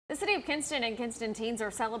The city of Kinston and Kinston Teens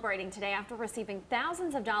are celebrating today after receiving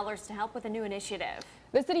thousands of dollars to help with a new initiative.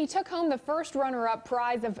 The city took home the first runner-up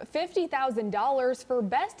prize of $50,000 for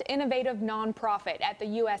Best Innovative Nonprofit at the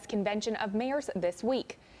U.S. Convention of Mayors this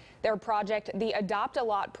week. Their project, the Adopt a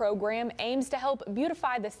Lot program, aims to help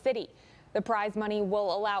beautify the city. The prize money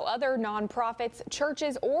will allow other nonprofits,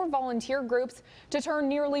 churches, or volunteer groups to turn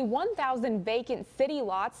nearly 1,000 vacant city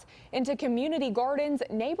lots into community gardens,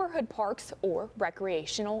 neighborhood parks, or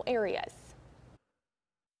recreational areas.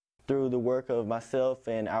 Through the work of myself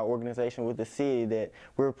and our organization with the city, that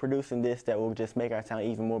we're producing this that will just make our town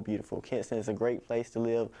even more beautiful. Kinston is a great place to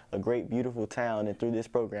live, a great, beautiful town, and through this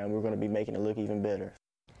program, we're going to be making it look even better.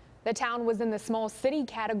 The town was in the small city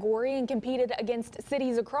category and competed against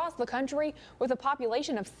cities across the country with a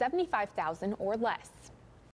population of 75,000 or less.